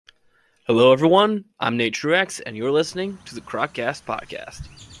Hello, everyone. I'm Nate Truex, and you're listening to the Croccast Podcast.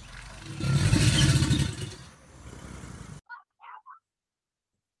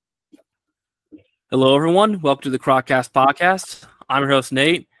 Hello, everyone. Welcome to the Croccast Podcast. I'm your host,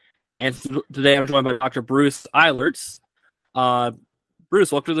 Nate, and today I'm joined by Dr. Bruce Eilerts.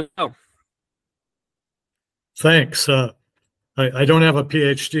 Bruce, welcome to the show. Thanks. I don't have a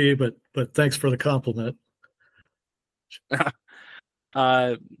PhD, but thanks for the compliment.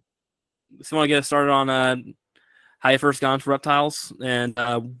 So want to get started on how you first got into reptiles and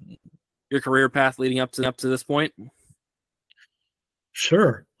your career path leading up to this point?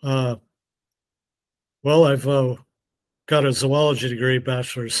 Sure. Well, I've got a zoology degree,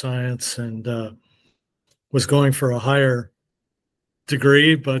 Bachelor of Science, and was going for a higher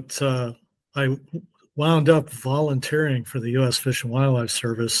degree, but I wound up volunteering for the U.S. Fish and Wildlife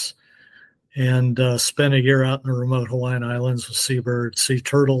Service and spent a year out in the remote Hawaiian Islands with seabirds, sea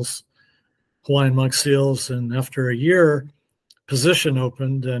turtles, Hawaiian monk seals, and after a year, position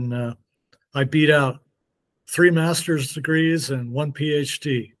opened, and I beat out 3 master's degrees and 1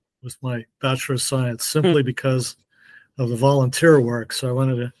 PhD with my Bachelor of Science simply because of the volunteer work. So I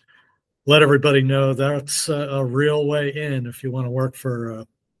wanted to let everybody know that's a real way in if you want to work for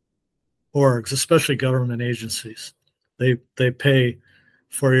orgs, especially government agencies. They pay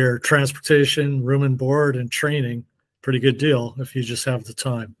for your transportation, room and board, and training. Pretty good deal if you just have the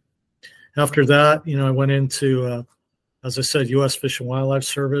time. After that, I went into, as I said, U.S. Fish and Wildlife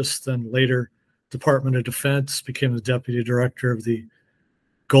Service, then later Department of Defense, became the deputy director of the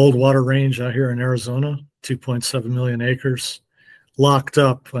Goldwater Range out here in Arizona, 2.7 million acres, locked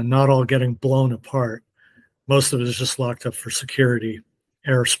up and not all getting blown apart. Most of it is just locked up for security,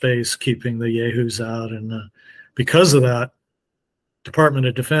 airspace, keeping the yahoos out. And because of that, Department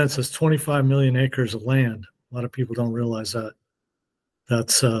of Defense has 25 million acres of land. A lot of people don't realize that.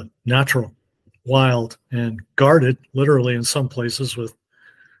 That's natural, wild, and guarded, literally in some places, with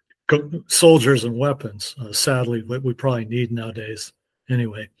soldiers and weapons. Sadly, what we probably need nowadays.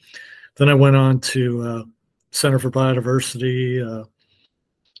 Anyway, then I went on to Center for Biodiversity,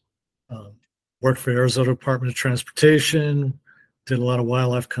 worked for the Arizona Department of Transportation, did a lot of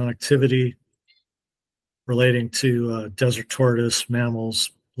wildlife connectivity relating to desert tortoise,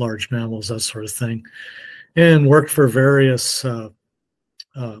 mammals, large mammals, that sort of thing, and worked for various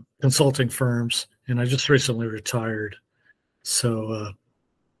consulting firms, and I just recently retired. So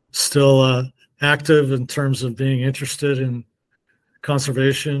still active in terms of being interested in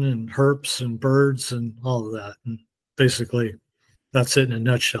conservation and herps and birds and all of that. And basically, that's it in a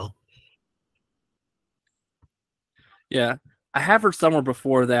nutshell. Yeah. I have heard somewhere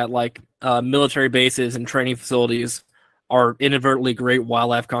before that military bases and training facilities are inadvertently great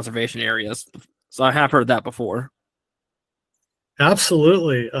wildlife conservation areas. So I have heard that before.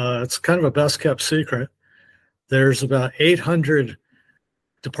 Absolutely. It's kind of a best kept secret. There's about 800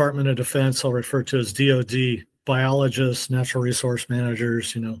 Department of Defense, I'll refer to as DOD, biologists, natural resource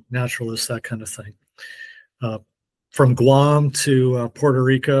managers, naturalists, that kind of thing. From Guam to Puerto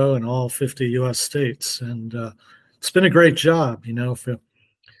Rico and all 50 U.S. states. And it's been a great job.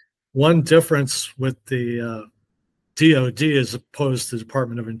 One difference with the DOD as opposed to the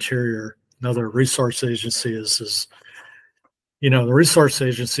Department of Interior, another resource agency, is the resource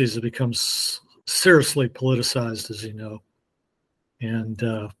agencies have become seriously politicized, as you know, and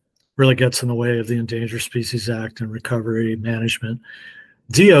really gets in the way of the Endangered Species Act and recovery management.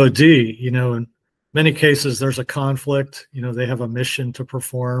 DOD, in many cases, there's a conflict. They have a mission to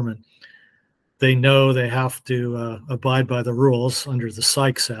perform, and they know they have to abide by the rules under the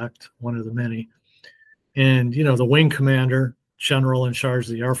Sykes Act, one of the many. And, the wing commander, general in charge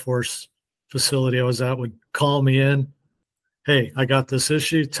of the Air Force facility I was at, would call me in. Hey, I got this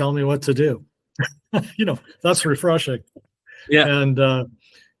issue. Tell me what to do. That's refreshing. Yeah. And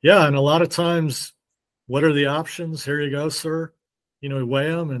and a lot of times, what are the options? Here you go, sir. We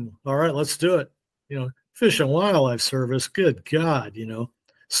weigh them and all right, let's do it. Fish and Wildlife Service, good God,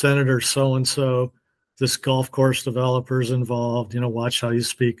 Senator so-and-so, this golf course developer's involved, watch how you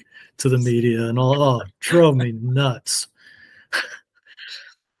speak to the media and all. Oh, drove me nuts.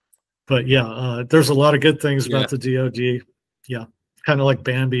 But there's a lot of good things about the DOD. Yeah, kind of like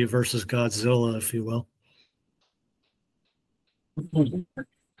Bambi versus Godzilla, if you will.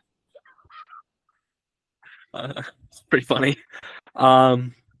 It's pretty funny.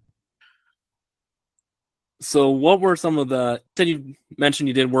 So what were some of you mentioned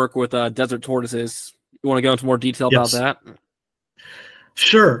you did work with desert tortoises. You want to go into more detail about that?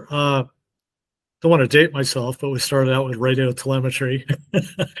 Sure. Don't want to date myself, but we started out with radio telemetry,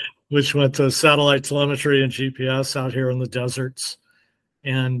 which went to satellite telemetry and GPS out here in the deserts.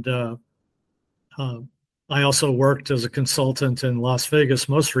 And I also worked as a consultant in Las Vegas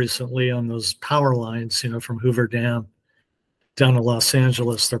most recently on those power lines, from Hoover Dam down to Los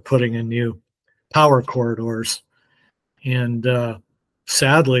Angeles. They're putting in new power corridors. And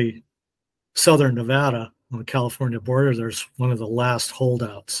sadly, southern Nevada on the California border, there's one of the last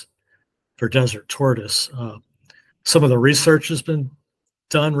holdouts for desert tortoise. Some of the research has been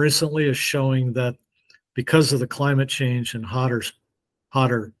done recently is showing that because of the climate change and hotter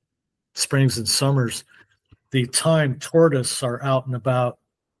springs and summers, the time tortoise are out and about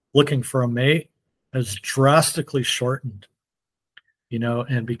looking for a mate has drastically shortened.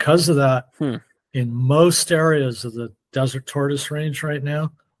 And because of that, in most areas of the desert tortoise range right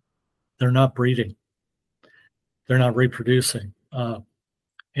now, they're not breeding. They're not reproducing.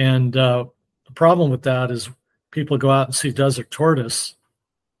 And the problem with that is people go out and see desert tortoise,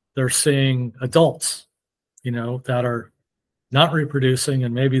 they're seeing adults, that are not reproducing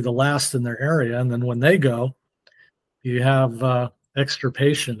and maybe the last in their area. And then when they go, you have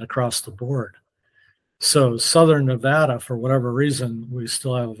extirpation across the board. So southern Nevada, for whatever reason, we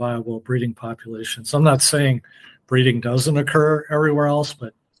still have a viable breeding population. So I'm not saying breeding doesn't occur everywhere else,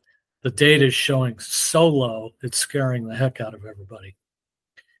 but the data is showing so low, it's scaring the heck out of everybody.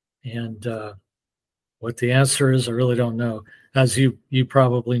 And what the answer is, I really don't know. As you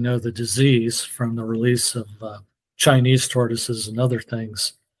probably know, the disease from the release of Chinese tortoises and other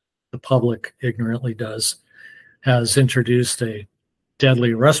things the public ignorantly does has introduced a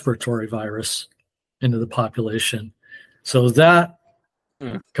deadly respiratory virus into the population. So that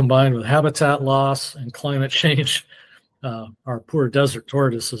combined with habitat loss and climate change, our poor desert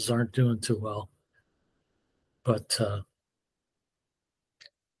tortoises aren't doing too well. But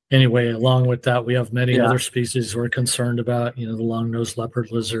anyway, along with that, we have many other species we're concerned about, the long-nosed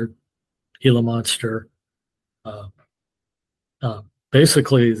leopard lizard, Gila monster,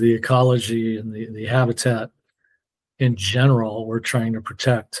 basically the ecology and the habitat in general, we're trying to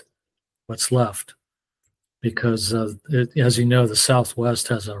protect what's left. Because, as you know, the Southwest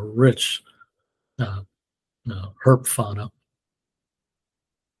has a rich herp fauna.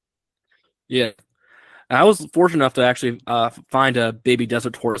 Yeah. I was fortunate enough to actually find a baby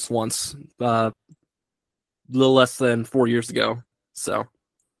desert tortoise once, a little less than 4 years ago. So,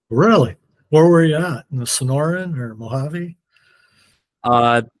 really, where were you at? In the Sonoran or Mojave?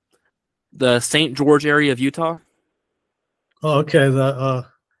 The St. George area of Utah. Oh, okay.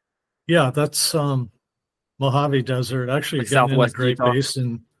 That's Mojave Desert. Actually, like getting in the Southwest Great Utah.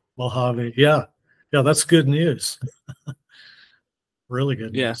 Basin, Mojave. Yeah, that's good news. Really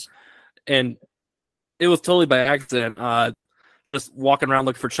good news. And it was totally by accident. Just walking around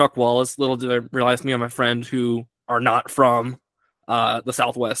looking for Chuck Wallace. Little did I realize me and my friend, who are not from the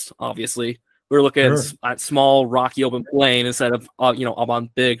Southwest, obviously, we were looking at small rocky open plain instead of up on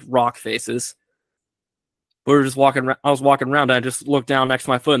big rock faces. We were just walking. I was walking around and I just looked down next to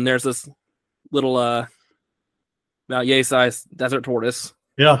my foot, and there's this little about yay-sized desert tortoise.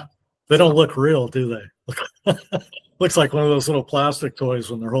 Yeah, they don't look real, do they? Looks like one of those little plastic toys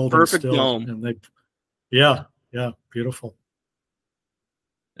when they're holding Perfect still. dome. And yeah, beautiful.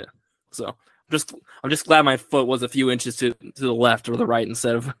 Yeah. So I'm just glad my foot was a few inches to the left or the right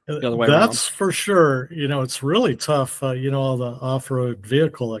instead of the other way around. That's for sure. It's really tough. All the off-road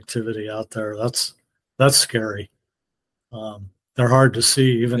vehicle activity out there. That's scary. They're hard to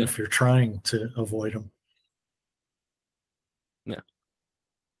see, even if you're trying to avoid them. Yeah.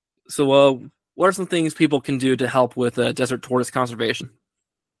 So, what are some things people can do to help with desert tortoise conservation?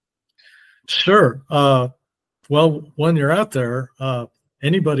 Sure. Well, when you're out there,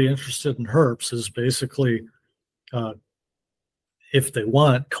 anybody interested in herps is basically, if they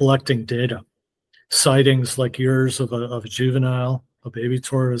want, collecting data. Sightings like yours of a juvenile, a baby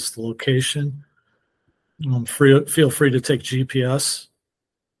tortoise, the location. Feel free to take GPS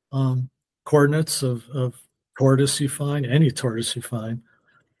coordinates of tortoise you find, any tortoise you find.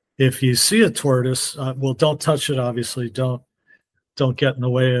 If you see a tortoise, well, don't touch it. Obviously, don't get in the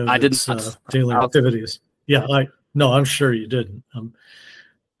way of its daily activities. Yeah, I'm sure you didn't.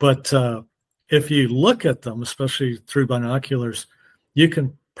 But if you look at them, especially through binoculars, you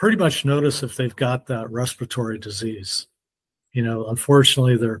can pretty much notice if they've got that respiratory disease.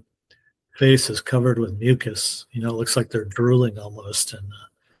 Unfortunately, their face is covered with mucus. It looks like they're drooling almost, and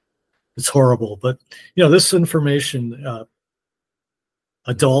it's horrible. But this information,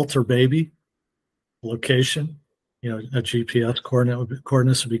 adult or baby, location, a GPS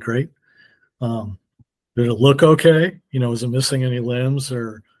coordinates would be great. Did it look okay? Was it missing any limbs,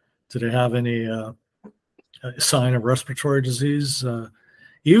 or did it have any sign of respiratory disease?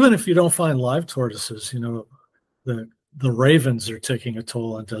 Even if you don't find live tortoises, the ravens are taking a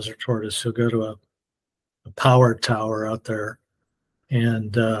toll on desert tortoise. You'll go to power tower out there,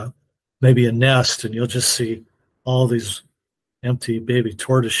 and maybe a nest, and you'll just see all these empty baby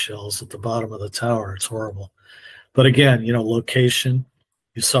tortoise shells at the bottom of the tower. It's horrible. But again, location,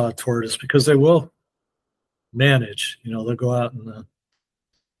 you saw a tortoise, because they will manage, they'll go out and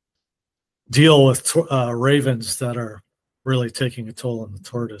deal with ravens that are really taking a toll on the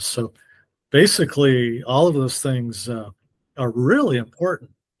tortoise. So basically, all of those things are really important.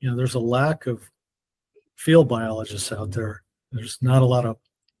 There's a lack of field biologists out there. There's not a lot of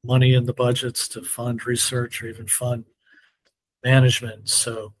money in the budgets to fund research or even fund management.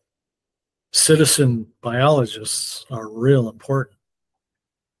 So citizen biologists are real important.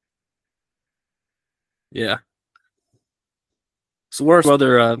 Yeah. So what are some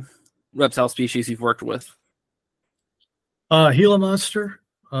other reptile species you've worked with? Gila monster,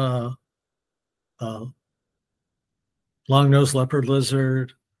 long-nosed leopard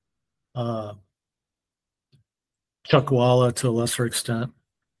lizard, chuckwalla to a lesser extent.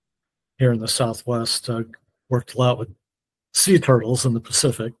 Here in the Southwest, worked a lot with sea turtles in the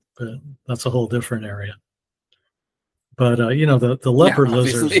Pacific, but that's a whole different area. But the leopard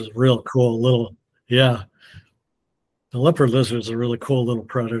lizard is a real cool little, the leopard lizard is a really cool little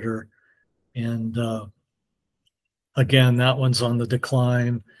predator, and again, that one's on the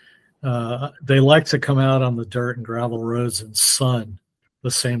decline. They like to come out on the dirt and gravel roads and sun the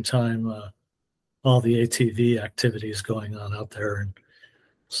same time all the ATV activities going on out there, and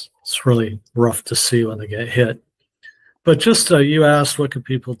it's really rough to see when they get hit. But just you asked, what can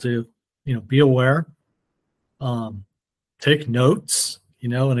people do? Be aware, take notes,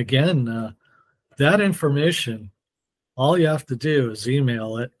 and again, that information, all you have to do is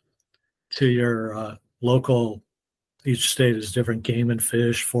email it to your local, each state is different, game and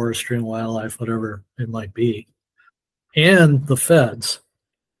fish, forestry and wildlife, whatever it might be, and the feds.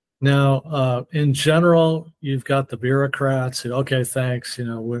 Now, in general, you've got the bureaucrats who, okay, thanks,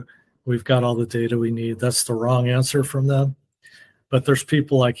 we've got all the data we need. That's the wrong answer from them. But there's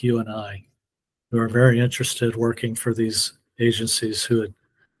people like you and I who are very interested working for these agencies who would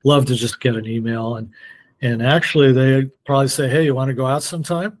love to just get an email. And actually, they probably say, hey, you want to go out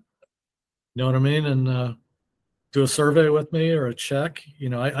sometime? You know what I mean? And do a survey with me or a check.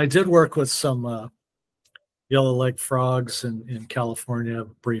 I did work with some yellow leg frogs in California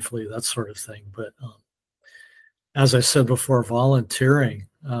briefly, that sort of thing. But as I said before, volunteering,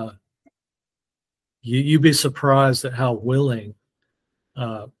 you'd be surprised at how willing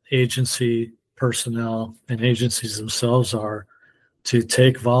agency personnel and agencies themselves are to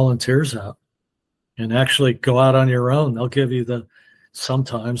take volunteers out and actually go out on your own.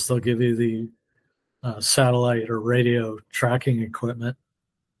 Sometimes they'll give you the satellite or radio tracking equipment,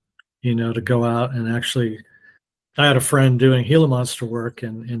 to go out and actually. I had a friend doing Gila monster work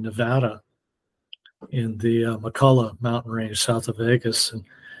in Nevada, in the McCullough mountain range south of Vegas, and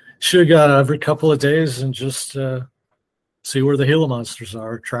she would go every couple of days and just see where the Gila monsters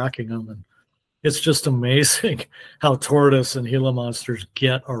are, tracking them. And it's just amazing how tortoise and Gila monsters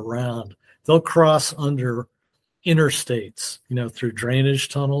get around. They'll cross under interstates, through drainage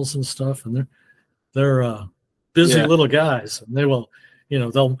tunnels and stuff, and they're busy little guys, and they will,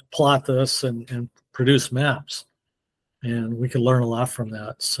 they'll plot this and produce maps. And we can learn a lot from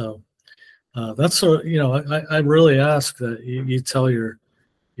that. So that's I really ask that you tell your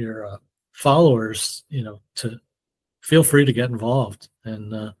followers, to feel free to get involved.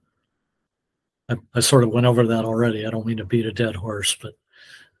 And I sort of went over that already. I don't mean to beat a dead horse, but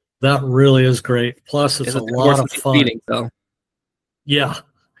that really is great. Plus, it's a lot of fun. Feeding, though. Yeah.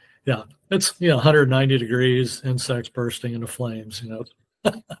 It's 190 degrees, insects bursting into flames.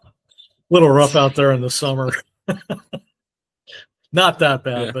 Little rough out there in the summer. Not that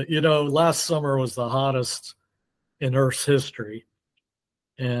bad, but last summer was the hottest in Earth's history.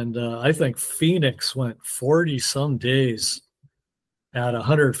 And I think Phoenix went 40 some days at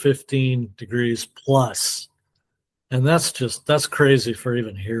 115 degrees plus. And that's crazy for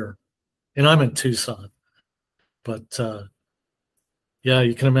even here. And I'm in Tucson. But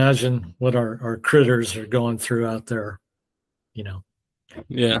you can imagine what our critters are going through out there,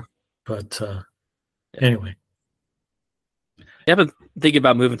 Yeah. But anyway. I've been thinking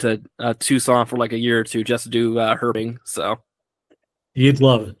about moving to Tucson for like a year or two just to do herping. So you'd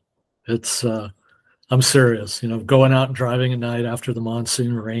love it. It's I'm serious. Going out and driving at night after the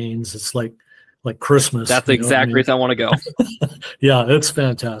monsoon rains. It's like Christmas. That's the exact reason I want to go. Yeah, it's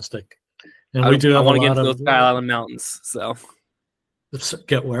fantastic. And we do. I want to get into those Sky Island mountains. So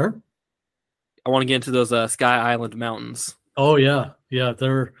get where? I want to get into those Sky Island mountains. Oh yeah,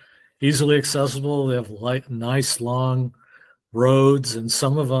 they're easily accessible. They have nice long roads, and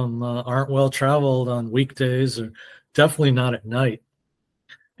some of them aren't well traveled on weekdays, or definitely not at night.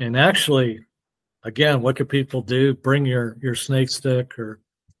 And actually, again, what could people do? Bring your snake stick or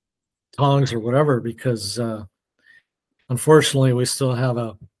tongs or whatever, because unfortunately we still have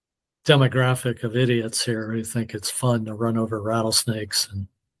a demographic of idiots here who think it's fun to run over rattlesnakes and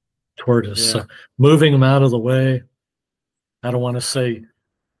tortoise. Yeah. So moving them out of the way, I don't want to say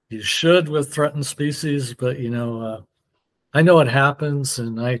you should with threatened species, but I know it happens,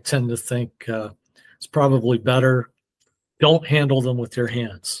 and I tend to think it's probably better. Don't handle them with your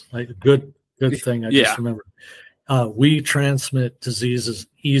hands. Like, good thing I just remembered. We transmit diseases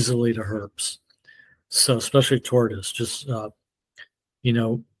easily to herps, so especially tortoise. Just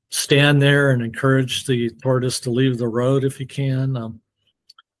stand there and encourage the tortoise to leave the road if you can.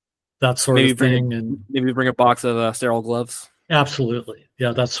 That sort of thing, and maybe bring a box of sterile gloves. Absolutely,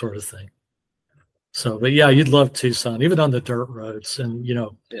 yeah, that sort of thing. So, but yeah, you'd love Tucson, even on the dirt roads. And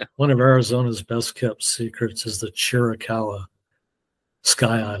one of Arizona's best kept secrets is the Chiricahua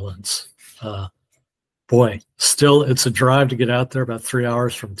Sky Islands. Boy, still, it's a drive to get out there, about 3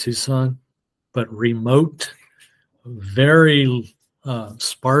 hours from Tucson, but remote, very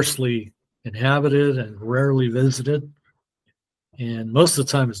sparsely inhabited and rarely visited. And most of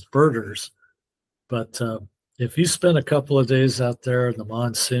the time it's birders. But if you spend a couple of days out there in the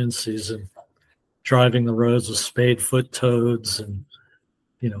monsoon season, driving the roads with spade foot toads and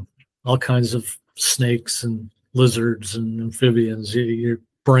all kinds of snakes and lizards and amphibians, your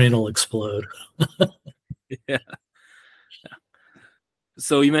brain will explode. Yeah.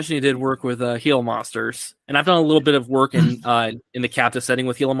 So you mentioned you did work with Gila Monsters, and I've done a little bit of work in the captive setting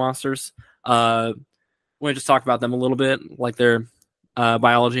with Gila Monsters. Want to just talk about them a little bit, like their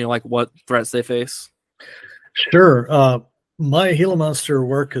biology and like what threats they face? Sure. My Gila Monster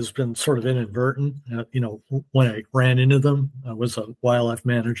work has been sort of inadvertent. When I ran into them, I was a wildlife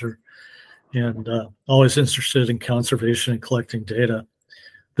manager and always interested in conservation and collecting data.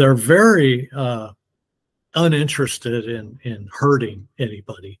 They're very uninterested in hurting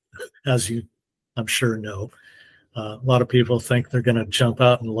anybody, as you, I'm sure, know. A lot of people think they're going to jump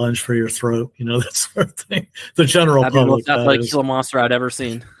out and lunge for your throat, that sort of thing. The general public. That'd be the most athletic Gila monster I'd ever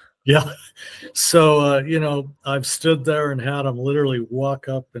seen. Yeah. So, I've stood there and had them literally walk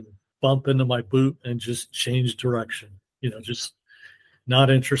up and bump into my boot and just change direction, just not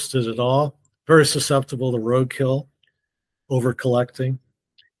interested at all. Very susceptible to roadkill, over collecting.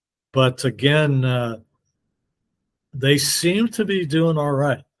 But again, they seem to be doing all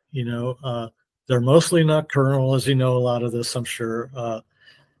right. They're mostly nocturnal, as you know, a lot of this, I'm sure.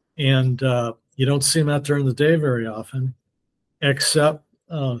 And you don't see them out during the day very often, except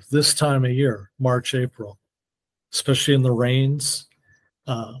this time of year, March, April, especially in the rains,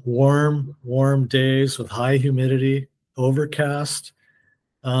 warm days with high humidity, overcast.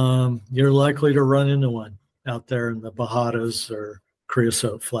 You're likely to run into one out there in the Bajadas or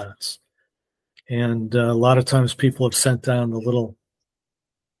Creosote Flats. And a lot of times people have sent down the little,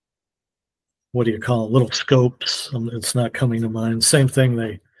 what do you call it, little scopes. It's not coming to mind. Same thing,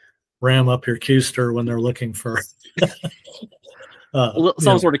 they ram up your keister when they're looking for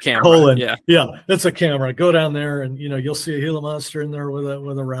some sort of camera. Colon. Yeah, it's a camera. Go down there and you'll see a Gila monster in there with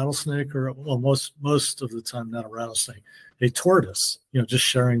a rattlesnake, or most of the time not a rattlesnake, a tortoise, just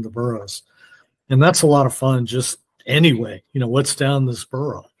sharing the burrows. And that's a lot of fun just anyway. What's down this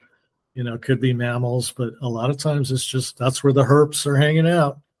burrow? It could be mammals, but a lot of times it's just, that's where the herps are hanging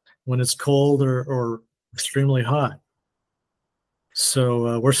out when it's cold or extremely hot.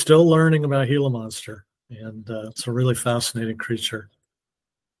 So we're still learning about Gila monster, and it's a really fascinating creature.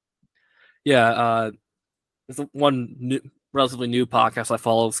 Yeah, there's one relatively new podcast I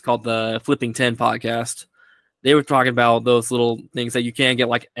follow. It's called the Flipping 10 podcast. They were talking about those little things that you can get,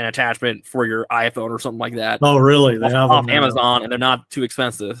 like an attachment for your iPhone or something like that. Oh, really? They have off Amazon, and they're not too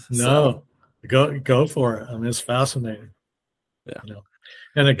expensive. No, so. Go for it. I mean, it's fascinating. Yeah.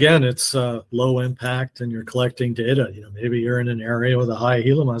 And again, it's low impact, and you're collecting data. Maybe you're in an area with a high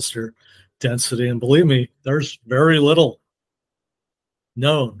Gila monster density, and believe me, there's very little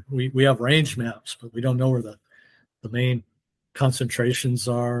known. We have range maps, but we don't know where the main concentrations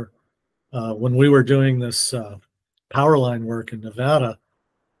are. When we were doing this power line work in Nevada,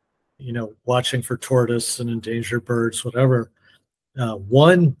 watching for tortoise and endangered birds, whatever,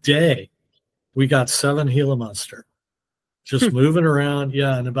 one day we got 7 Gila monster just moving around,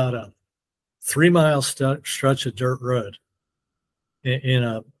 in about a 3-mile stretch of dirt road in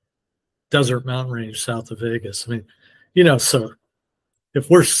a desert mountain range south of Vegas. I mean, so if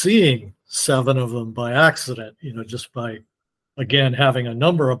we're seeing 7 of them by accident, just by, again, having a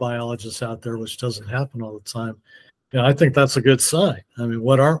number of biologists out there, which doesn't happen all the time, Yeah, I think that's a good sign. I mean,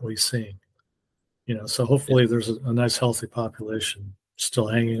 what aren't we seeing? So Yeah. hopefully there's a nice healthy population still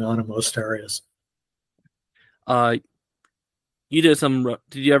hanging on in most areas. Uh, you did some.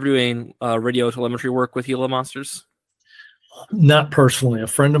 Did you ever do any radio telemetry work with Gila Monsters? Not personally. A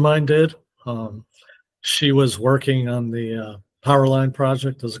friend of mine did. She was working on the power line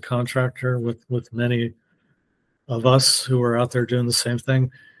project as a contractor with many of us who were out there doing the same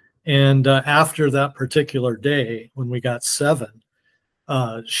thing. And after that particular day, when we got 7,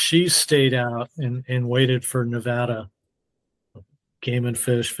 she stayed out and waited for Nevada game and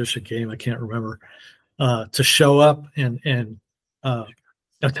fish and game, I can't remember, to show up and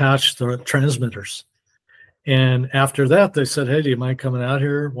attach the transmitters. And after that, they said, hey, do you mind coming out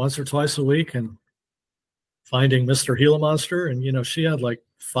here once or twice a week and finding Mr. Gila Monster? And, she had like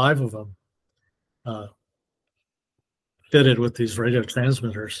 5 of them fitted with these radio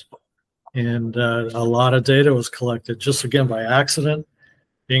transmitters. And a lot of data was collected just, again, by accident,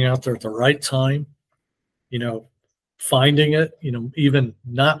 being out there at the right time, finding it, even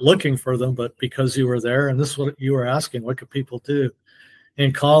not looking for them, but because you were there. And this is what you were asking, what could people do?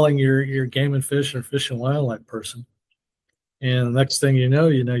 And calling your game and fish or fish and wildlife person. And the next thing you know,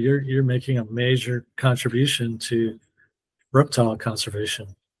 you're making a major contribution to reptile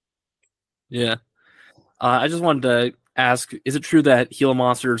conservation. Yeah. I just wanted to ask, is it true that Gila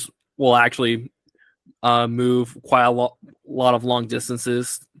Monsters will actually move quite a lot of long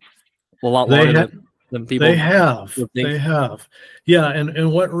distances? A lot longer than people They have. They have. Yeah,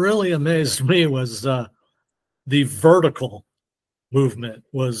 and what really amazed me was the vertical movement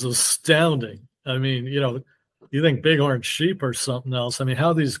was astounding. I mean, you think bighorn sheep or something else. I mean,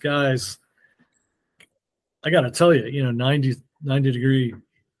 how these guys, I got to tell you, 90 degree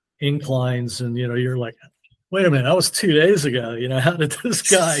inclines, and, you're like, wait a minute, that was 2 days ago. How did this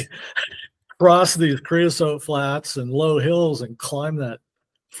guy cross these creosote flats and low hills and climb that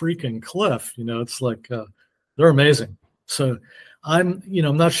freaking cliff? It's like, they're amazing. So I'm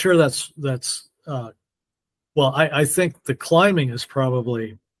not sure that's well, I think the climbing is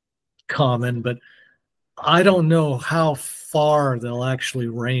probably common, but I don't know how far they'll actually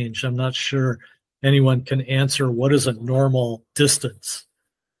range. I'm not sure anyone can answer what is a normal distance.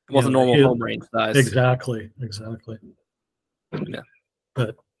 What's a normal home range size? Exactly. Yeah.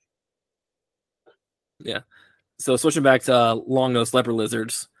 But yeah. So switching back to long-nosed leopard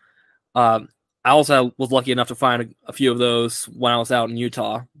lizards, I also was lucky enough to find a few of those when I was out in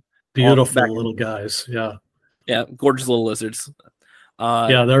Utah. Beautiful little guys. Yeah. Yeah, gorgeous little lizards.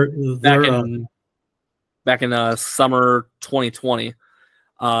 Yeah, they're back in summer 2020.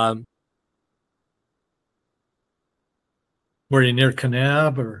 Were you near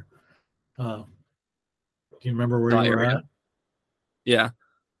Kanab, or do you remember where you were at? Yeah.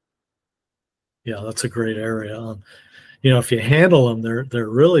 Yeah, that's a great area. If you handle them, they're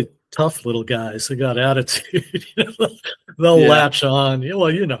really tough little guys. They got attitude. They'll latch on. Well,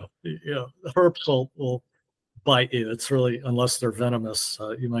 the herps will bite you. It's really, unless they're venomous,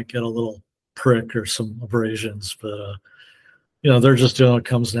 you might get a little prick or some abrasions. But they're just doing what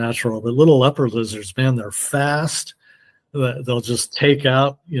comes natural. But little leopard lizards, man, they're fast. They'll just take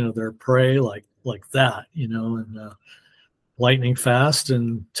out their prey like that, and lightning fast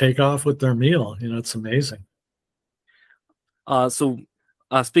and take off with their meal. It's amazing. So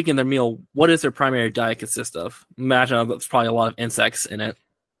speaking of their meal, what does their primary diet consist of? Imagine there's probably a lot of insects in it.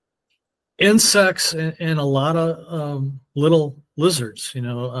 Insects and a lot of little lizards,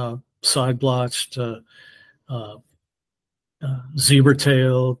 side-blotched,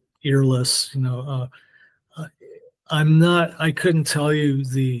 zebra-tailed, earless. I couldn't tell you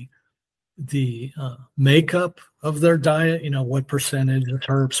the makeup of their diet. What percentage of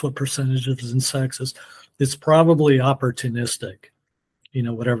herps, what percentage of insects. It's probably opportunistic.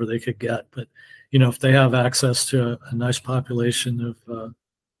 Whatever they could get. But if they have access to a nice population of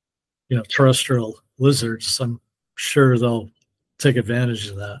terrestrial lizards, I'm sure they'll take advantage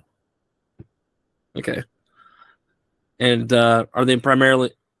of that. Okay. And are they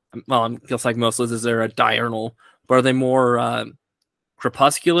primarily, well, I guess like most lizards, they're diurnal, but are they more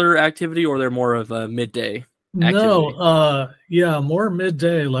crepuscular activity, or they're more of a midday activity? No, more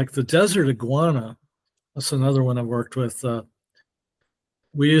midday, like the desert iguana. That's another one I've worked with.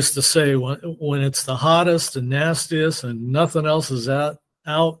 We used to say when it's the hottest and nastiest and nothing else is out,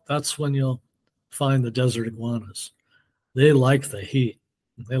 that's when you'll find the desert iguanas. They like the heat.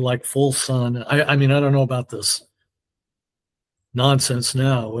 They like full sun. I mean, I don't know about this nonsense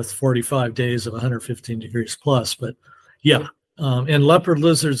now with 45 days of 115 degrees plus, but yeah. And leopard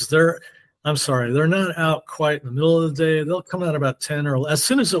lizards, they're not out quite in the middle of the day. They'll come out about 10 or as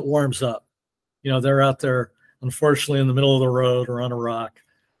soon as it warms up. They're out there unfortunately, in the middle of the road or on a rock,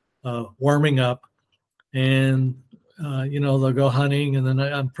 warming up, and they'll go hunting, and then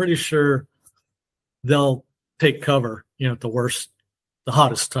I'm pretty sure they'll take cover, at the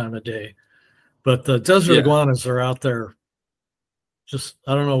hottest time of day. But the desert iguanas are out there. Just,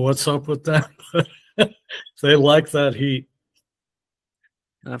 I don't know what's up with them, but they like that heat.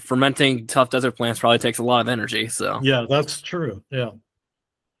 Fermenting tough desert plants probably takes a lot of energy. So yeah, that's true. Yeah.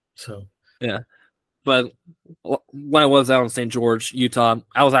 So yeah, but when I was out in St. George, Utah,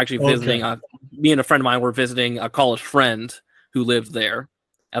 I was actually visiting. Me and a friend of mine were visiting a college friend who lived there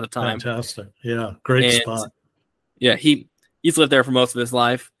at the time. Fantastic. Yeah, great spot. Yeah, he's lived there for most of his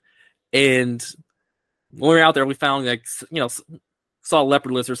life, and when we were out there, we found saw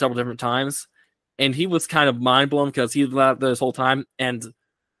leopard lizards several different times, and he was kind of mind blown because he lived out there this whole time, and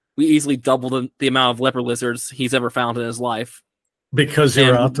we easily doubled the amount of leopard lizards he's ever found in his life. Because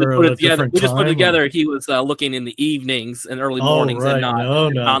you're out there at a different time. We just put it together. He was looking in the evenings and early mornings, and not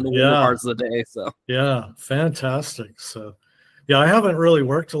on the warmer parts of the day. So yeah, fantastic. So yeah, I haven't really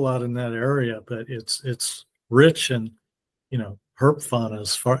worked a lot in that area, but it's rich in herp fauna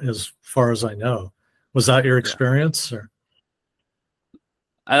as far as I know. Was that your experience? Or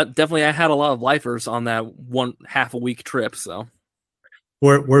I had a lot of lifers on that 1.5 a week trip. So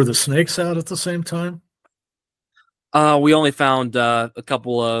were the snakes out at the same time? We only found a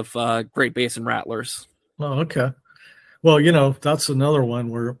couple of Great Basin rattlers. Oh, okay. Well, that's another one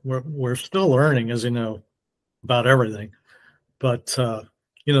we're still learning, as you know, about everything. But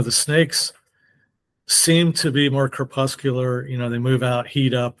the snakes seem to be more crepuscular. They move out,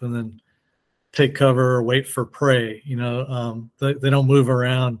 heat up, and then take cover or wait for prey. They don't move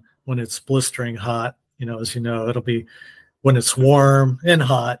around when it's blistering hot. As you know, it'll be when it's warm and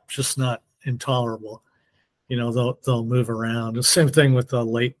hot, just not intolerable. They'll move around. The same thing with the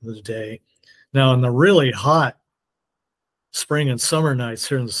late in the day. Now, in the really hot spring and summer nights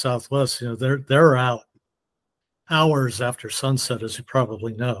here in the Southwest, they're out hours after sunset, as you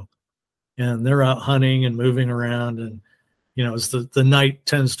probably know, and they're out hunting and moving around. And as the night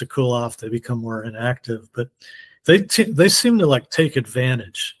tends to cool off, they become more inactive. But they seem to take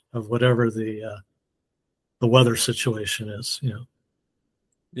advantage of whatever the weather situation is.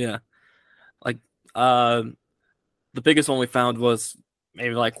 Yeah, the biggest one we found was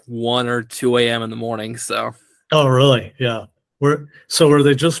maybe 1 or 2 a.m. in the morning. So. Oh, really? Yeah. Were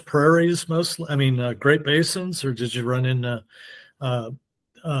they just prairies mostly? I mean, Great Basins, or did you run into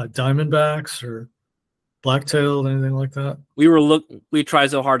diamondbacks or black-tailed, anything like that? We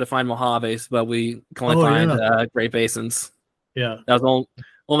tried so hard to find Mojaves, but we can only find Great Basins. Yeah. That was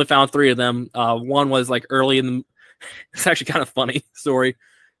only found 3 of them. One was early in the. It's actually kind of funny story.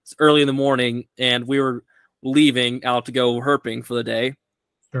 It's early in the morning, and we were leaving out to go herping for the day.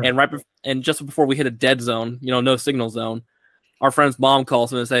 Sure. And just before we hit a dead zone, no signal zone, our friend's mom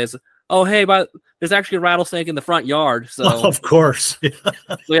calls him and says, "Oh, hey, but there's actually a rattlesnake in the front yard." So of course, we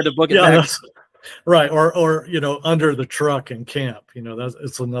had to book it back. Right, or under the truck in camp.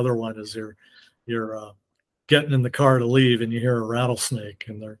 It's another one. Is you're getting in the car to leave and you hear a rattlesnake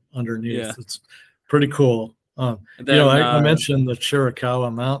and they're underneath. Yeah. It's pretty cool. I mentioned the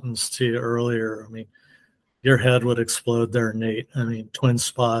Chiricahua Mountains to you earlier. I mean, your head would explode there, Nate. I mean, twin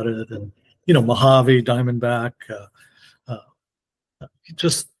spotted and, Mojave, diamondback.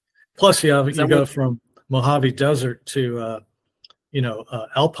 Plus you go from Mojave Desert to,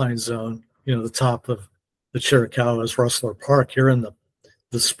 Alpine Zone, the top of the Chiricahua is Rustler Park. You're in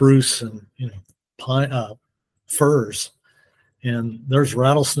the spruce and, pine, firs. And there's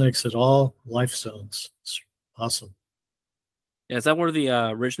rattlesnakes at all life zones. It's awesome. Yeah, is that where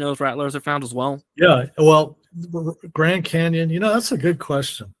the ridge-nosed rattlers are found as well? Yeah, well, Grand Canyon, that's a good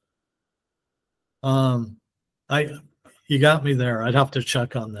question. You got me there. I'd have to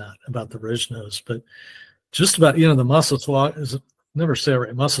check on that about the ridge-nosed, but just about, the Massasauga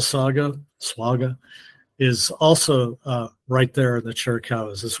is also right there in the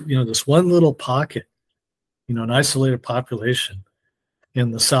Chiricahuas. This one little pocket, an isolated population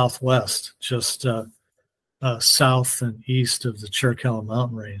in the Southwest, just south and east of the Chiricahua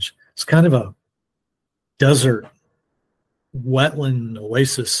mountain range. It's kind of a desert wetland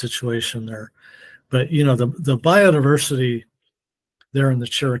oasis situation there. But, the biodiversity there in the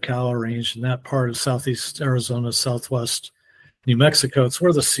Chiricahua range and that part of southeast Arizona, southwest New Mexico, it's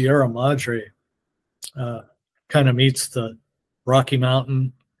where the Sierra Madre kind of meets the Rocky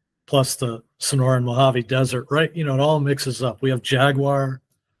Mountain plus the Sonora and Mojave Desert, right? It all mixes up. We have jaguar,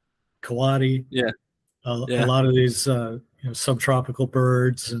 coati, a lot of these subtropical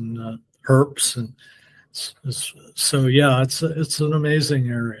birds and herps, and so it's an amazing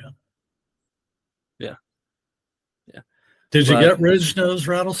area. Yeah, Did you But get ridge-nosed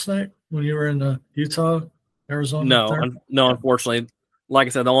rattlesnake when you were in Utah, Arizona up no, there? no, unfortunately, like I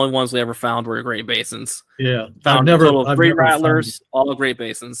said, the only ones we ever found were Great Basins. Yeah, Found a total of I've 3 never found rattlers, all Great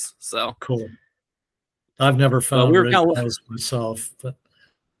Basins. So cool. I've never but found ridge-nosed myself, but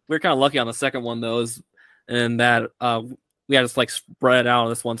we were kind of lucky on the second one though, and that we had just like spread out on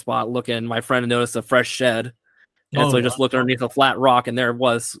this one spot looking. My friend noticed a fresh shed, and so he just looked underneath a flat rock, and there it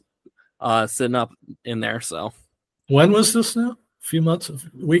was sitting up in there. So when was this now? A few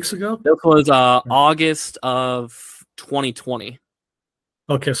weeks ago? this was August of 2020.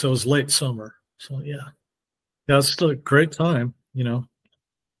 Okay, so it was late summer. So yeah, it's still a great time, to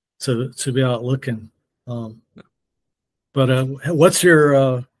be out looking. But what's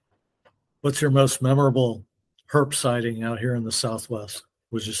your most memorable herp sighting out here in the Southwest,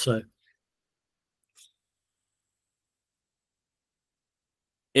 would you say?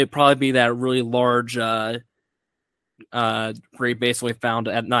 It'd probably be that really large Great Basin we found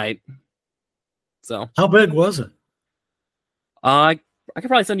at night. So how big was it? I could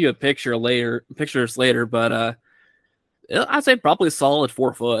probably send you pictures later, but I'd say probably a solid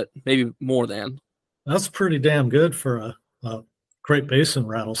 4 foot, maybe more than. That's pretty damn good for a Great Basin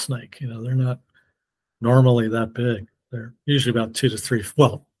rattlesnake. They're not normally that big. They're usually about 2 to 3.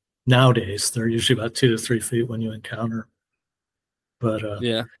 Well, nowadays they're usually about 2 to 3 feet when you encounter. But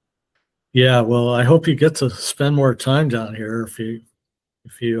yeah. Well, I hope you get to spend more time down here. If you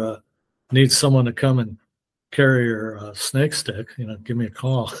need someone to come and carry your snake stick, give me a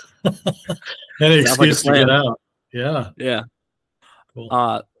call. Any excuse to get out. Yeah. Yeah.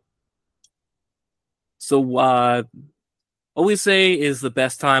 Cool. So what we say is the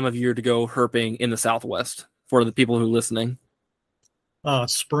best time of year to go herping in the Southwest for the people who are listening?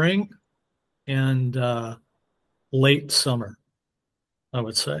 Spring and late summer, I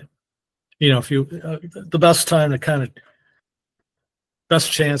would say. If you the best time to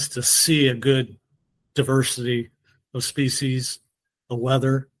best chance to see a good diversity of species, the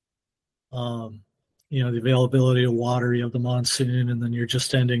weather, the availability of water. You have the monsoon, and then you're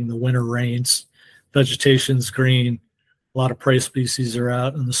just ending the winter rains. Vegetation's green. A lot of prey species are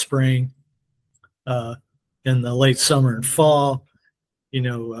out in the spring. In the late summer and fall,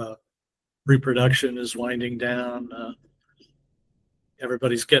 reproduction is winding down.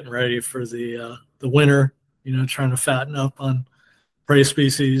 Everybody's getting ready for the winter, trying to fatten up on prey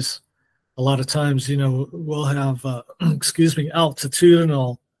species. A lot of times, we'll have,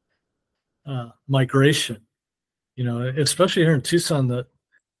 altitudinal migration, especially here in Tucson,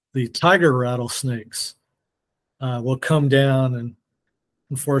 the tiger rattlesnakes will come down, and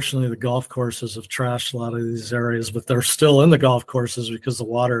unfortunately the golf courses have trashed a lot of these areas, but they're still in the golf courses because the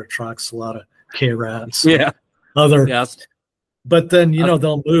water attracts a lot of K-rats. Yeah. But then,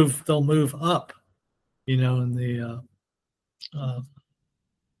 they'll move up, in the,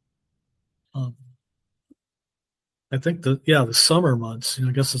 I think the summer months, I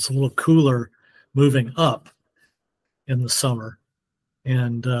guess it's a little cooler moving up in the summer.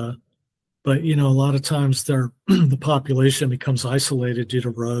 And, but, a lot of times the population becomes isolated due to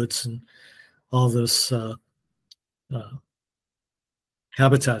roads and all this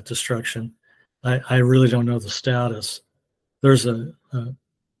habitat destruction. I really don't know the status. There's a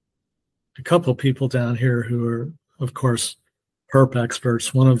couple of people down here who are, of course, herp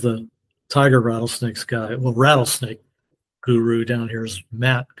experts. One of the tiger rattlesnakes rattlesnake guru down here is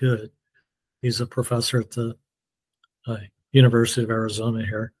Matt Good. He's a professor at the University of Arizona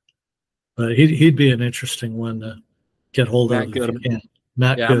here. But he'd be an interesting one to get hold of. Good. If you can.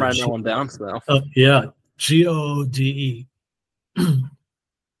 Matt Good. I'm writing that one down. So yeah, Gode.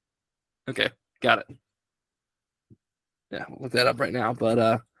 Okay, got it. Yeah, we'll look that up right now.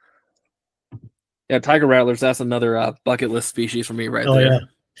 But yeah, tiger rattlers, that's another bucket list species for me right there.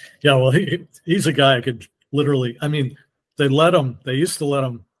 Yeah. Well, he's a guy I could literally. I mean, they used to let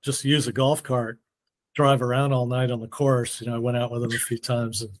him just use a golf cart, drive around all night on the course. I went out with him a few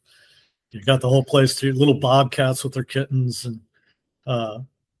times, and you got the whole place through. Little bobcats with their kittens, and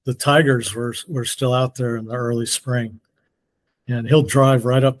the tigers were still out there in the early spring, and he'll drive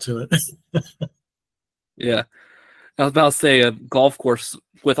right up to it. Yeah, I was about to say a golf course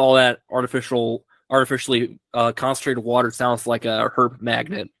with all that artificially concentrated water sounds like a herp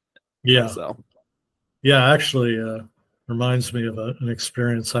magnet. Yeah. So. Yeah, actually, reminds me of an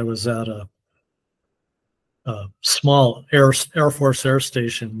experience. I was at a small Air Force Air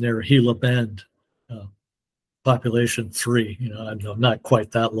Station near Gila Bend, population 3. I know not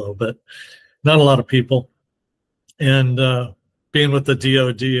quite that low, but not a lot of people. And being with the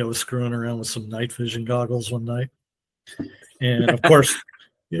DOD, I was screwing around with some night vision goggles one night, and of course,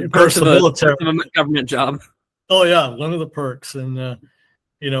 the military government job. Oh yeah, one of the perks, and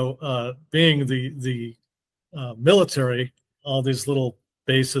being the military, all these little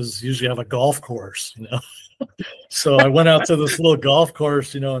bases usually have a golf course, So I went out to this little golf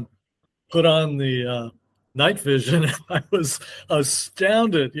course, and put on the night vision. I was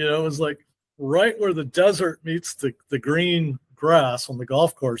astounded. It was like right where the desert meets the green grass on the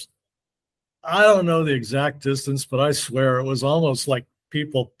golf course. I don't know the exact distance, but I swear it was almost like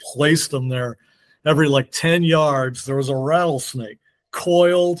people placed them there. Every like 10 yards, there was a rattlesnake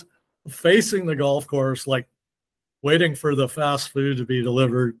coiled facing the golf course, like waiting for the fast food to be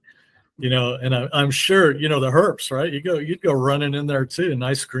delivered. And I'm sure, the herps, right? You'd go running in there too.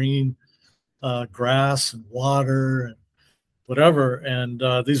 Nice green grass and water and whatever. And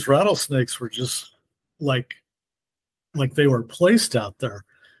these rattlesnakes were just like they were placed out there.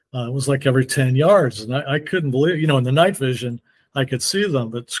 It was like every 10 yards. And I couldn't believe, in the night vision, I could see them,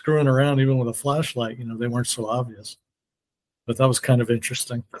 but screwing around even with a flashlight, they weren't so obvious. But that was kind of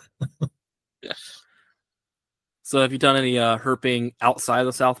interesting. Yeah. So have you done any herping outside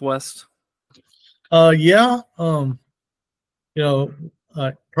the Southwest? Yeah. I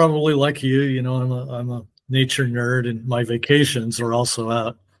probably like you, I'm a nature nerd, and my vacations are also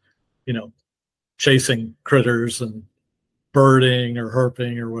out, chasing critters and birding or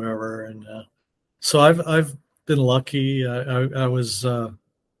herping or whatever. And so I've been lucky. I was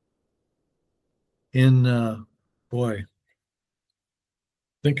in boy, I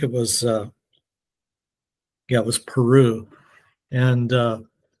think it was it was Peru, and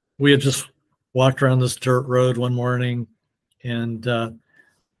we had just walked around this dirt road one morning, and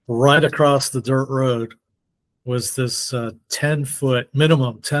right across the dirt road was this 10 foot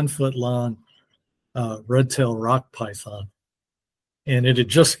long red-tailed rock python, and it had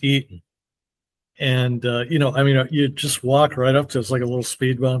just eaten. And you just walk right up to it. It's like a little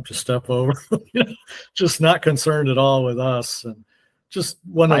speed bump to step over. Just not concerned at all with us, and just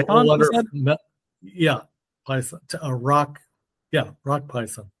one of yeah, python, a rock, rock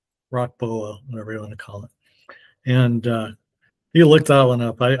python, rock boa, whatever you want to call it. And he looked that one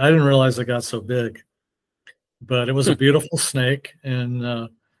up. I didn't realize it got so big, but it was a beautiful snake. And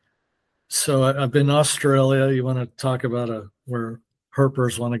so I've been in Australia. You want to talk about where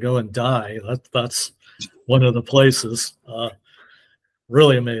herpers want to go and die? That's one of the places.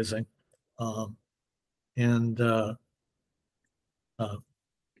 Really amazing. And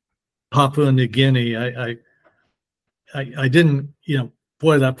Papua New Guinea, I didn't,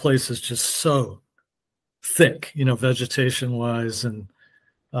 boy, that place is just so thick, vegetation wise, and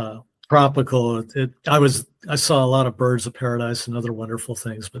tropical. I saw a lot of birds of paradise and other wonderful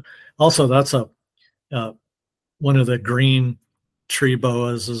things, but also that's one of the green tree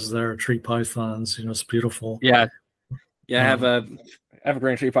boas is there, tree pythons. It's beautiful. Yeah. I have a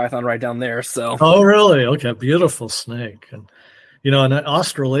green tree python right down there. So. Oh, really? Okay, beautiful snake. And in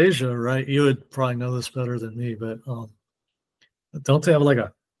Australasia, right? You would probably know this better than me, but don't they have like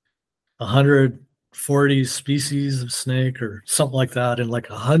 140 species of snake or something like that, and like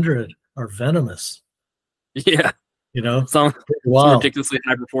 100 are venomous? Yeah. Some ridiculously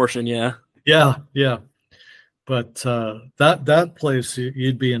high proportion. Yeah. Yeah. But that place,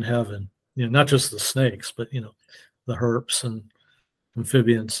 you'd be in heaven. Not just the snakes, but the herps and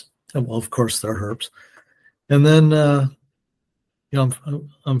amphibians. And, well, of course, they're herps. And then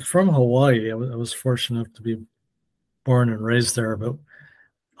I'm from Hawaii. I was fortunate enough to be born and raised there, but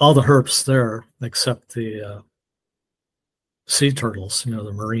all the herps there, except the sea turtles,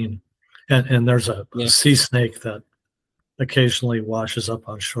 the marine, and there's a sea snake that occasionally washes up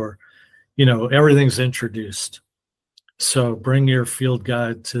on shore. Everything's introduced. So bring your field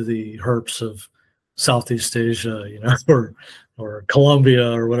guide to the herps of Southeast Asia, or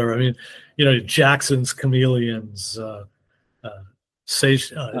Colombia or whatever. I mean, Jackson's chameleons,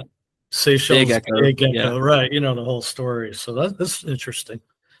 Seychelles day gecko, right? The whole story. So that's interesting.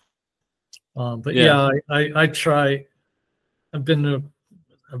 But I try. I've been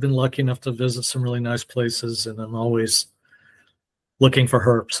lucky enough to visit some really nice places, and I'm always looking for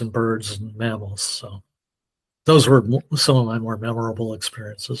herps and birds and mammals. So those were some of my more memorable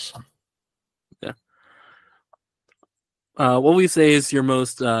experiences. Yeah. What would you say is your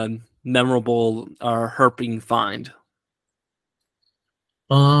most memorable herping find?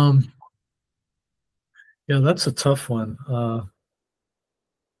 Yeah, that's a tough one.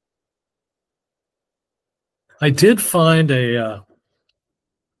 I did find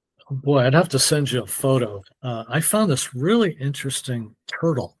boy, I'd have to send you a photo. I found this really interesting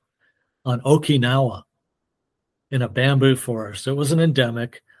turtle on Okinawa in a bamboo forest. It was an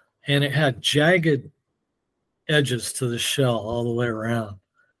endemic, and it had jagged edges to the shell all the way around.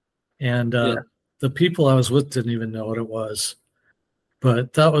 And the people I was with didn't even know what it was,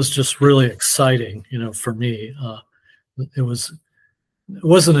 but that was just really exciting, for me. It was it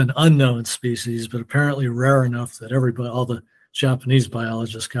wasn't an unknown species, but apparently rare enough that all the Japanese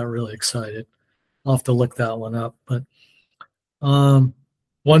biologists got really excited. I'll have to look that one up. But one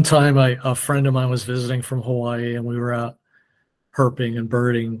time, a friend of mine was visiting from Hawaii, and we were out herping and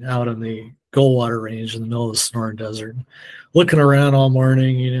birding out in the Goldwater Range in the middle of the Sonoran Desert, looking around all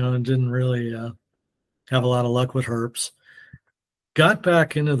morning, and didn't really have a lot of luck with herps. Got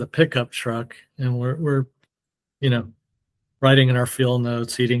back into the pickup truck, and we're writing in our field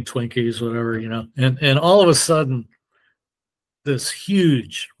notes, eating Twinkies, whatever, and all of a sudden, this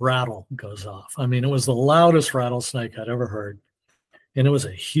huge rattle goes off. I mean, it was the loudest rattlesnake I'd ever heard. And it was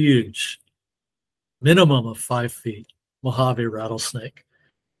a huge, minimum of 5 feet, Mojave rattlesnake.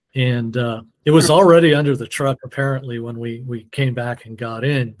 And it was already under the truck, apparently, when we came back and got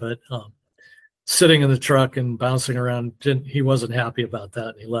in. But sitting in the truck and bouncing around, he wasn't happy about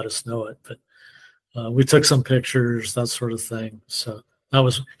that, and he let us know it. But we took some pictures, that sort of thing. So that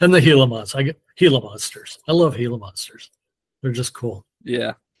was, and the Gila Monsters. I get Gila Monsters. I love Gila Monsters. They're just cool.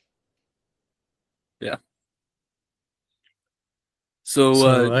 Yeah. Yeah.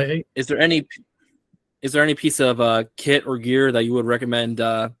 So, is there any piece of kit or gear that you would recommend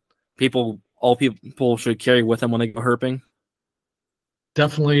all people should carry with them when they go herping?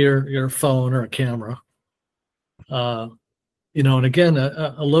 Definitely your phone or a camera. And again,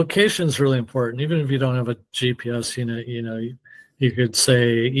 a location is really important. Even if you don't have a GPS, you could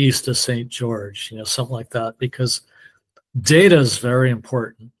say east of St. George, something like that, because data is very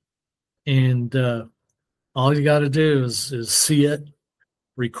important. And all you got to do is see it,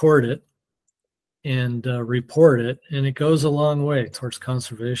 record it, and report it, and it goes a long way towards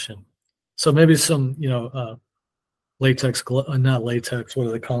conservation. So maybe some, latex, not latex, what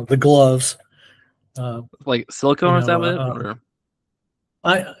do they call them? The gloves. Like silicone, is that what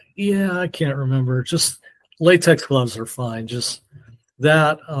I can't remember. Just latex gloves are fine. Just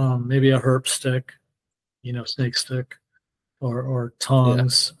that, maybe a herp stick, snake stick, or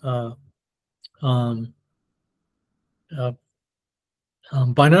tongs. Yeah.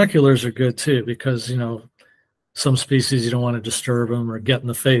 Binoculars are good too, because some species you don't want to disturb them or get in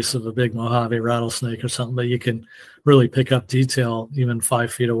the face of a big Mojave rattlesnake or something, but you can really pick up detail even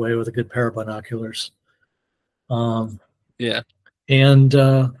 5 feet away with a good pair of binoculars. Yeah, and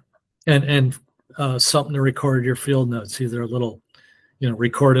something to record your field notes, either a little,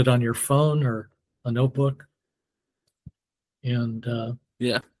 record it on your phone or a notebook. And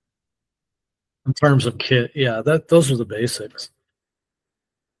yeah. In terms of kit, yeah, those are the basics.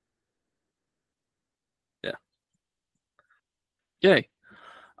 Yeah. Okay.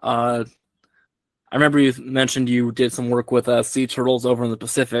 I remember you mentioned you did some work with sea turtles over in the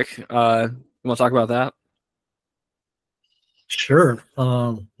Pacific. You want to talk about that? Sure.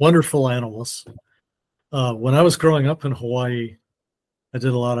 Wonderful animals. When I was growing up in Hawaii, I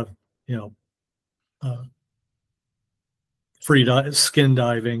did a lot of, skin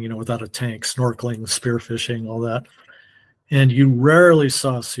diving, without a tank, snorkeling, spearfishing, all that. And you rarely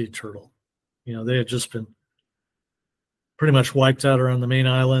saw a sea turtle. They had just been pretty much wiped out around the main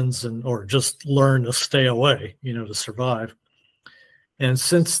islands or just learned to stay away, to survive. And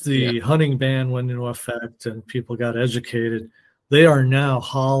since the hunting ban went into effect and people got educated, they are now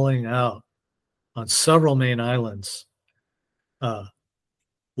hauling out on several main islands,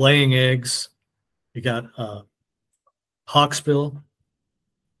 laying eggs. You got hawksbill,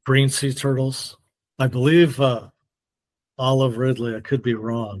 green sea turtles. I believe olive ridley. I could be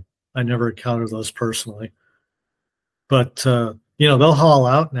wrong. I never encountered those personally. But, they'll haul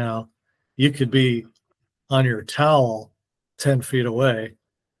out now. You could be on your towel 10 feet away,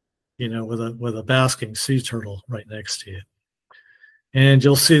 with a basking sea turtle right next to you. And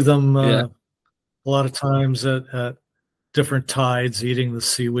you'll see them a lot of times at different tides eating the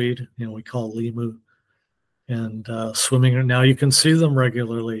seaweed, we call limu, and swimming. Now you can see them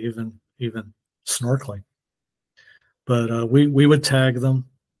regularly, even snorkeling. But we would tag them.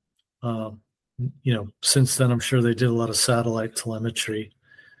 Since then, I'm sure they did a lot of satellite telemetry.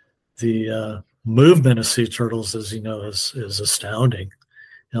 The movement of sea turtles, as you know, is astounding.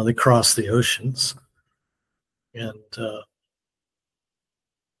 They cross the oceans and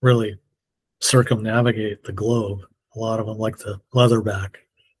really circumnavigate the globe. A lot of them, like the leatherback.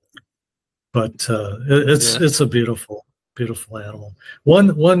 But it's a beautiful, beautiful animal.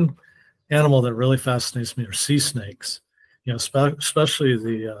 One animal that really fascinates me are sea snakes. Especially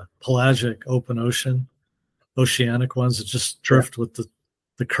the pelagic open oceanic ones that just drift with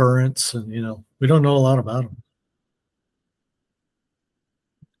the currents, and we don't know a lot about them.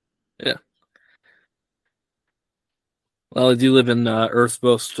 Yeah. Well, they do live in Earth's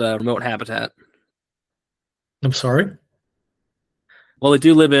most remote habitat. I'm sorry. Well, they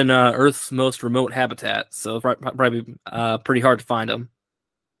do live in Earth's most remote habitat, so it's probably pretty hard to find them.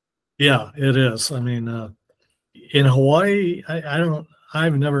 Yeah, it is. I mean, in Hawaii, I don't.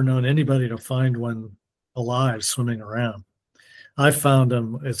 I've never known anybody to find one alive swimming around. I found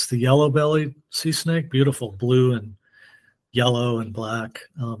them. It's the yellow-bellied sea snake, beautiful blue and yellow and black.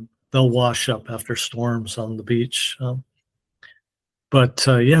 They'll wash up after storms on the beach. But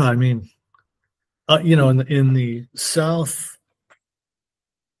yeah, I mean, in the Southwest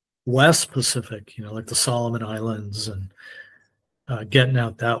Pacific, like the Solomon Islands and getting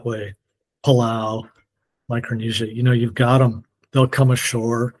out that way, Palau, Micronesia, you've got them. They'll come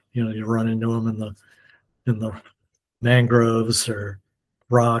ashore. You run into them in the mangroves or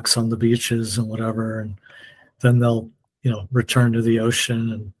rocks on the beaches and whatever, and then they'll return to the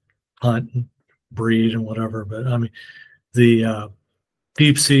ocean and hunt and breed and whatever. But I mean, the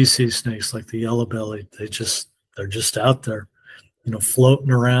deep sea snakes like the yellow belly, they're just out there,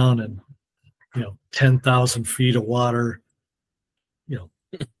 floating around in 10,000 feet of water.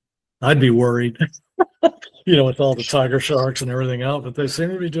 I'd be worried, with all the tiger sharks and everything out, but they seem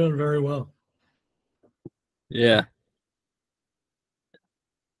to be doing very well. Yeah.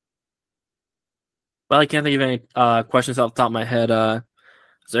 Well, I can't think of any questions off the top of my head. Is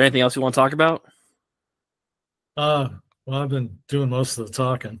there anything else you want to talk about? Well, I've been doing most of the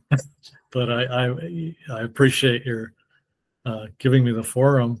talking, but I appreciate your giving me the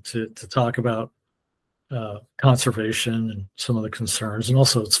forum to talk about conservation and some of the concerns, and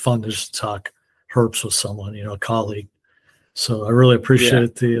also it's fun to just talk herps with someone, a colleague. So I really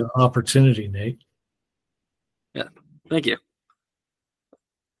appreciate the opportunity, Nate. Yeah, thank you.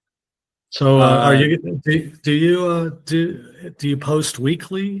 So, are you do you post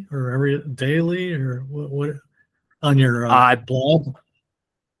weekly or every daily or what on your blog?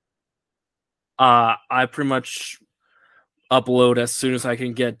 I pretty much upload as soon as I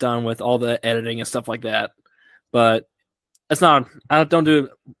can get done with all the editing and stuff like that. But I don't do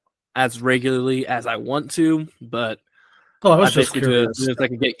it as regularly as I want to, but I was I just basically do it curious. as soon as I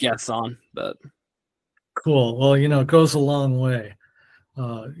can get guests on. But cool. Well, it goes a long way.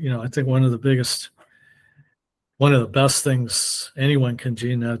 I think one of the best things anyone can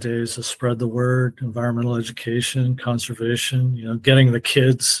do nowadays is spread the word, environmental education, conservation, getting the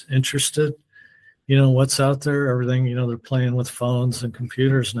kids interested, what's out there, everything, they're playing with phones and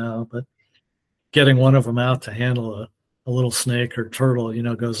computers now, but getting one of them out to handle a little snake or turtle,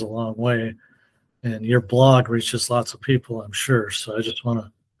 goes a long way. And your blog reaches lots of people, I'm sure. So I just want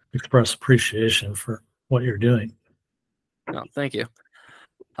to express appreciation for what you're doing. Oh, thank you.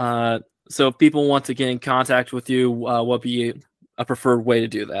 So if people want to get in contact with you, what would be a preferred way to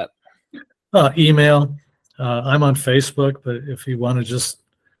do that? Email. I'm on Facebook, but if you want to just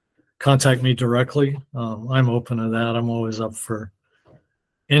contact me directly, I'm open to that. I'm always up for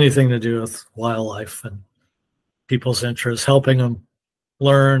anything to do with wildlife and people's interests, helping them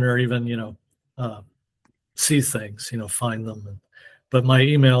learn or even, see things, find them. But my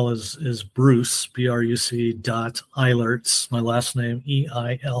email is Bruce, BRUC .Eilerts, my last name,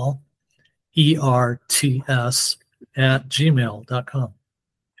 EILERTS @gmail.com.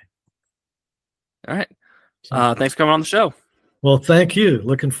 All right. Thanks for coming on the show. Well, thank you.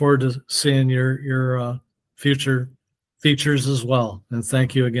 Looking forward to seeing your future features as well. And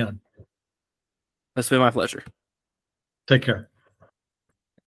thank you again. It's been my pleasure. Take care.